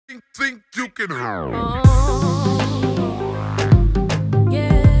Think you can.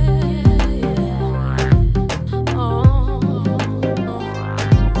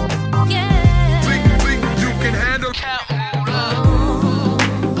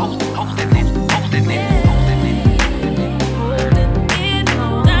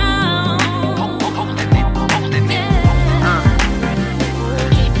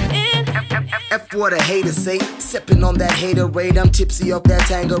 F what a hater say, sipping on that haterade. I'm tipsy off that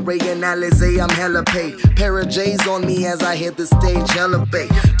Tangeray and Alizé, I'm hella paid. Pair of J's on me as I hit the stage, hella bait.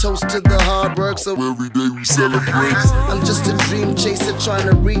 Toast to the hard work, so every day we celebrate. I'm just a dream chaser trying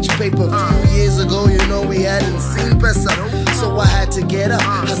to reach paper. A few years ago, you know we hadn't seen Pesa, so I had to get up.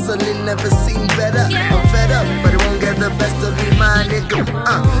 Hustling never seen better. I'm fed up, but it won't get the best of me, my nigga.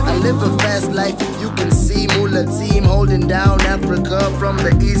 I live a fast life, if you can see. Mulla team holding down Africa from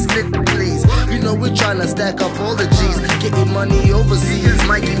the east, nigga, please. You know we're tryna stack up all the G's, getting money overseas.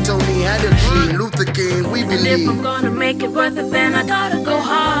 Mikey Tony had a dream, Luther King, we believe. And if I'm gonna make it worth it, then I gotta go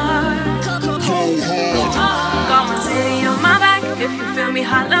hard. Go hard. Got my city on my back, if you feel me,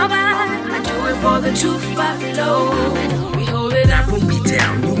 holla back. I do it for the 2-5 flow. We hold it up when we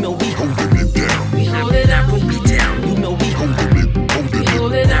down, you know we holding it down. We hold it up when we down, you know we holding it. We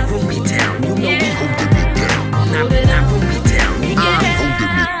hold it up when we down, you know we holding it down. Hold it up when we down, you know we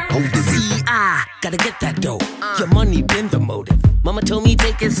holding it. See, I gotta get that dough. Your money been the motive. Mama told me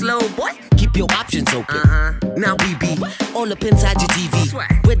take it slow, boy. Keep your options open. Now we be all up inside your TV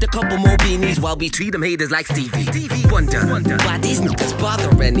with a couple more beanies while we treat them haters like Stevie Wonder. Why these niggas bother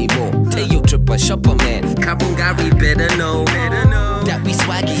anymore? Taio tripper, Shappa man, Karun better know that we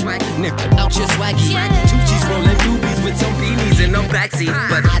swaggy. Nigga, out your swaggy. Two G's rolling doobies with some beanies in the backseat.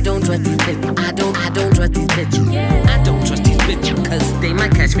 But I don't trust these bitches. I don't trust these bitches. I don't trust these bitches, cause they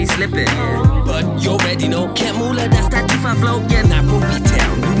might catch me slipping. But you already know, Camp Mulla, that's that 2-5 flow. Yeah, Nairobi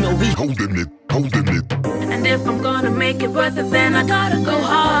town, you know we holding it. And if I'm gonna make it worth it, then I gotta go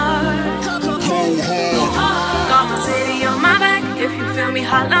hard. Go hard. Got my city on my back, if you feel me,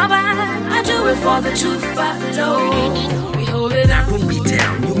 holla back. I do it for the 2-5 flow. We hold it up when we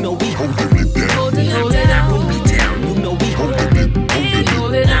down, you know we holding it down. Hold it up when we down, you know we holding it.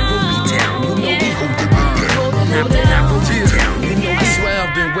 Hold it up when we down, you know we holding it down. Hold it up when we down, you know. I swear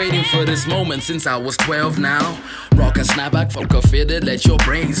I've been waiting for this moment since I was 12 now. Rock a snapback, fuck a fitted, let your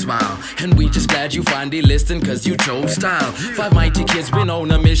brain smile. And we just glad you finally listened, cause you chose style. 5 mighty kids been on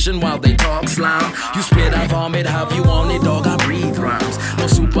a mission while they talk slime. You spit, I vomit, have you on it, dog, I breathe rhymes. No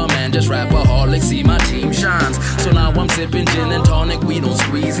Superman, just rapaholic, see my team shines. So now I'm sipping gin and tonic, we don't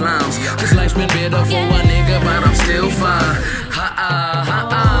squeeze limes. Cause life's been bitter for a nigga, but I'm still fine. Ha-ah,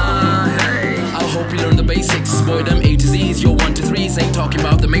 ha-ah, hey. I hope you learn the basics, boy, them A to Z's, your 1 to 3s, ain't talking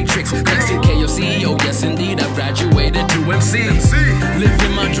about the Matrix. Thanks to KOC, oh yes indeed, I've graduated to MC.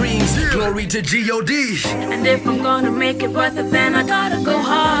 Living my dreams, glory to G.O.D. And if I'm gonna make it worth it, then I gotta go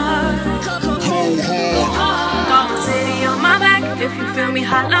hard. Go hard. Got my city on my back, if you feel me,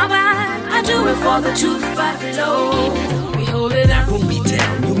 holla back. I do it for the 2-5 flow. We hold it up when we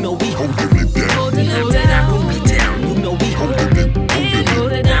down, you know we holding it down. Hold it up when we down, you know we holding it.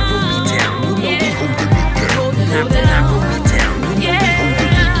 Hold it up when we down, you know we holding it down. Hold it up when we down, you know we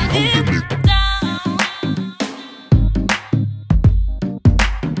holding it.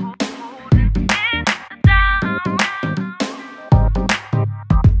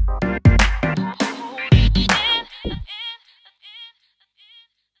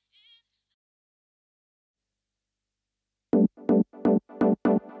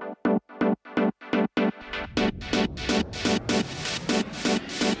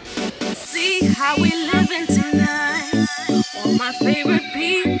 How we living tonight? All my favorite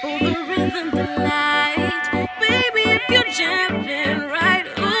people, the rhythm, the light. Baby, if you're jamming right,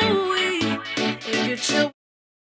 ooh, if you're chill.